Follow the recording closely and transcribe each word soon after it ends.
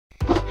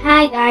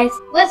Hi guys,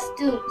 let's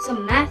do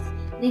some math.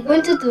 We're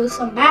going to do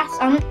some math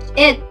on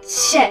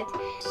Edshed.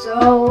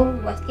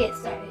 So let's get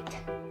started.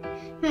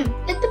 Can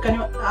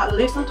you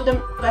listen to the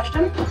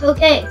question?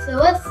 Okay, so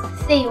let's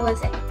see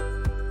what's it.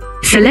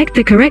 Select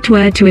the correct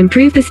word to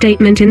improve the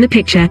statement in the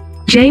picture.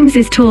 James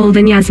is taller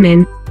than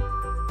Yasmin.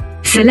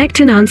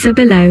 Select an answer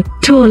below.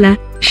 Taller,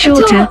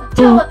 shorter,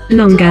 or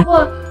longer.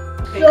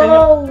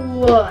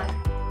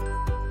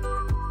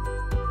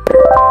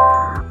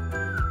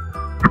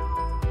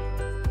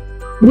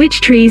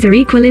 Which trees are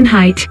equal in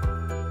height?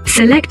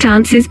 Select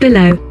answers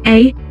below.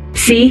 A,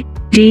 C,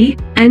 D,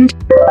 and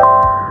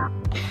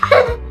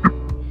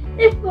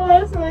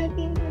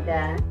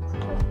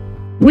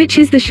which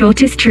is the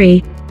shortest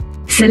tree?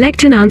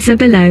 Select an answer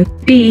below.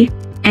 B,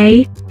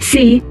 A,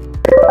 C.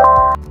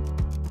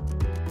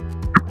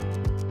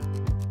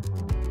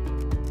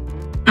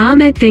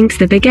 Ahmed thinks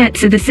the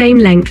baguettes are the same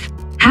length.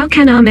 How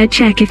can Ahmed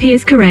check if he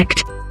is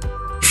correct?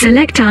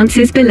 Select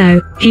answers below.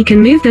 He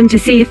can move them to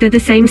see if they're the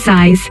same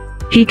size.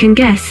 He can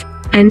guess,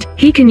 and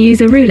he can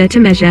use a ruler to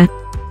measure.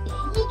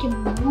 He can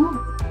move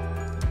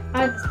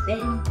at the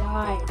same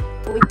time.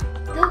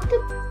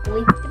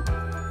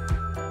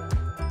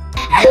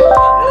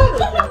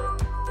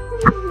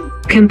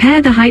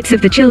 Compare the heights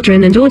of the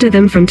children and order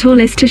them from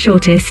tallest to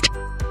shortest.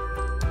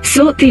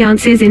 Sort the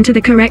answers into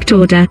the correct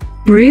order.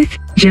 Ruth,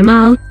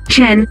 Jamal,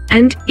 Chen,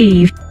 and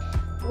Eve.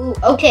 Ooh,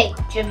 okay,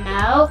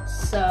 Jamal,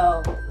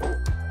 so...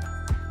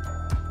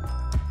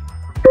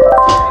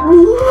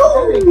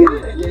 Very good.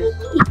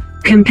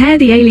 Compare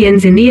the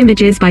aliens in the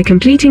images by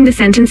completing the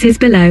sentences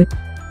below.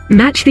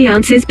 Match the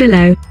answers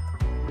below.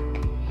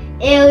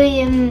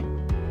 Alien...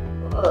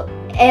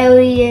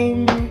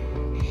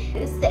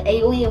 It's the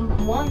alien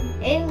 1,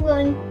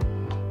 alien...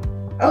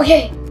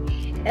 Okay,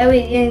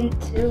 alien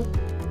 2.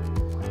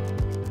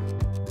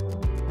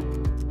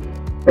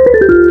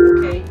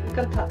 Okay, you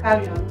can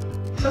carry on.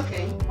 It's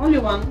okay. Only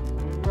one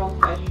wrong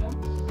question.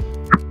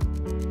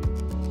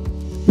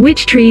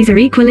 Which trees are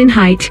equal in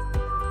height?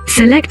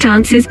 Select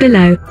answers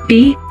below.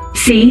 B,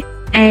 C,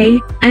 A,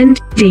 and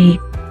D.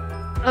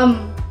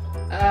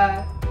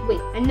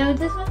 Wait, I know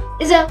this one.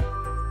 Is A,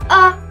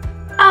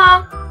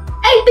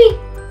 B,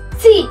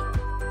 C.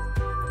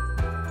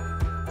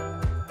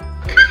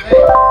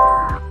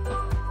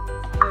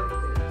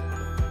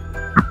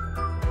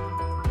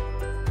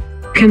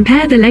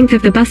 Compare the length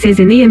of the buses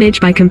in the image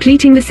by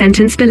completing the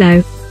sentence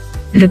below.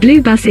 The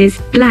blue bus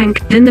is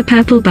blank than the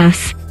purple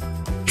bus.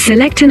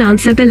 Select an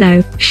answer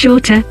below.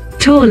 Shorter,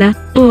 taller,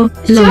 or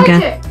longer.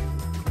 Shorter.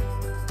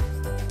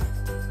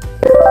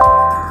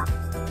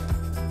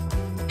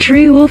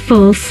 True or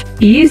false?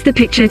 Use the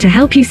picture to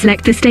help you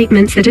select the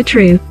statements that are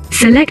true.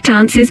 Select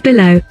answers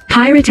below.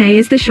 Pirate A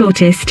is the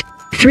shortest.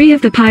 3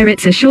 of the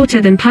pirates are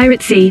shorter than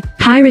Pirate C.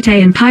 Pirate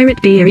A and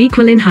Pirate B are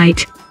equal in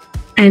height.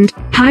 And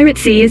Pirate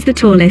C is the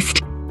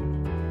tallest.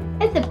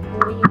 It's a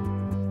boy.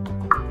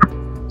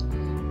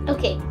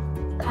 Okay,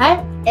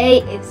 Pirate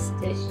A is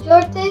the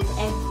shortest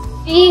and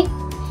 3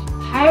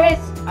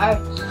 pirates are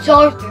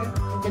shorter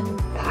than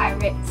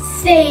Pirate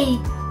C.